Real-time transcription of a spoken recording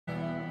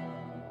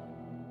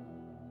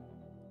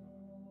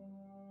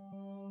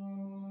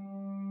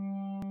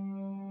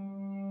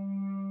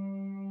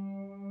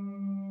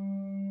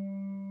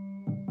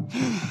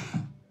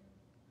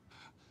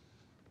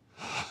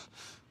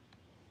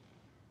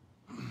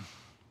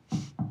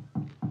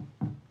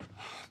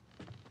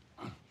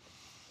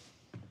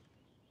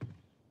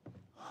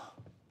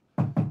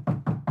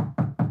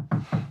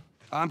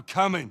I'm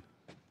coming.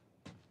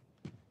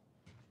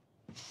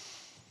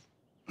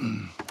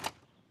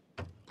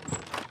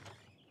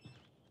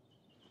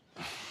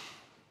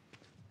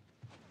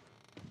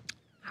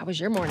 How was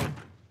your morning?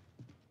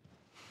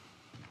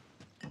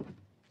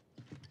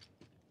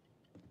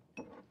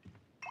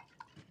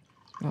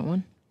 Want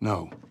one?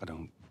 No, I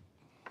don't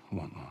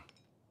want one.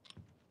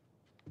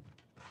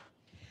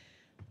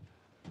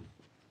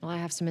 Well, I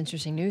have some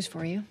interesting news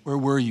for you. Where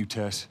were you,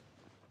 Tess?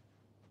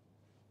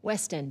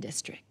 West End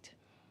District.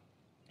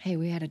 Hey,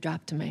 we had a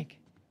drop to make.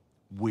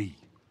 We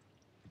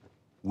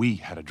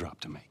had a drop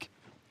to make.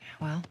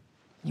 Well,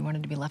 you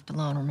wanted to be left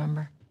alone,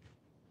 remember?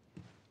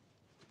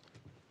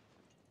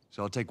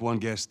 So I'll take one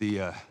guess.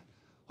 The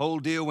whole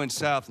deal went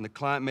south and the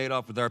client made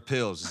off with our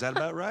pills. Is that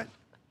about right?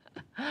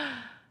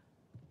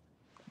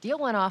 Deal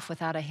went off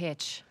without a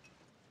hitch.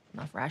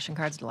 Enough ration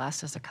cards to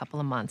last us a couple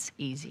of months,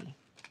 easy.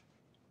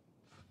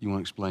 You want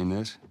to explain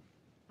this?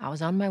 I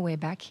was on my way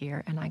back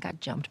here, and I got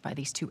jumped by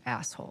these two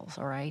assholes,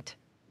 all right?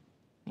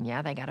 And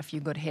yeah, they got a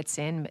few good hits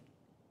in, but...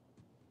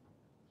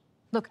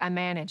 Look, I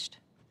managed.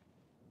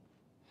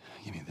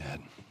 Give me that.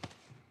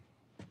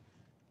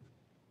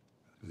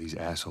 Are these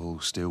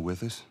assholes still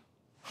with us?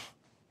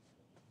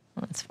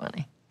 That's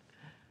funny.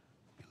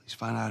 At least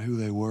find out who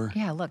they were.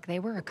 Yeah, look, they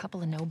were a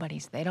couple of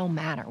nobodies. They don't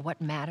matter.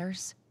 What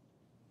matters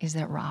is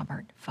that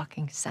Robert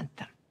fucking sent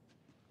them.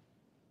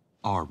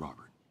 Our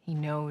Robert. He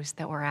knows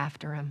that we're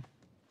after him.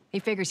 He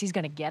figures he's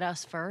gonna get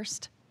us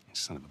first.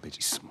 Son of a bitch,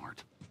 he's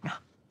smart. No.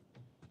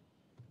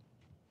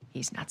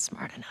 He's not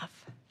smart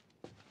enough.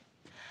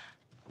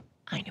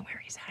 I know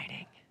where he's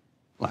hiding.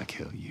 Like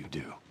hell you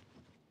do.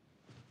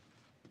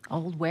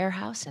 Old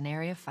warehouse in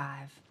Area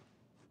 5.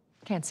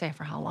 Can't say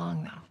for how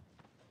long, though.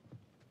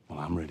 Well,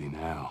 I'm ready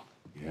now,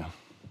 yeah?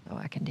 Oh,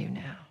 I can do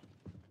now.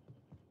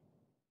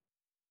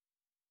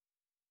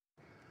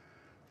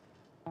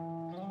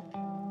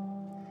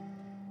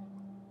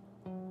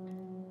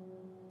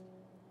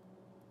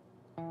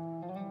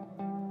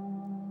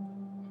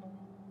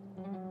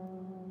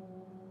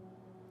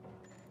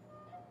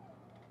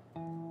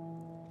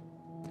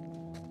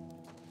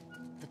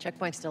 The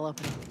checkpoint's still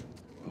open.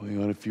 We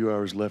got a few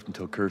hours left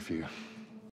until curfew.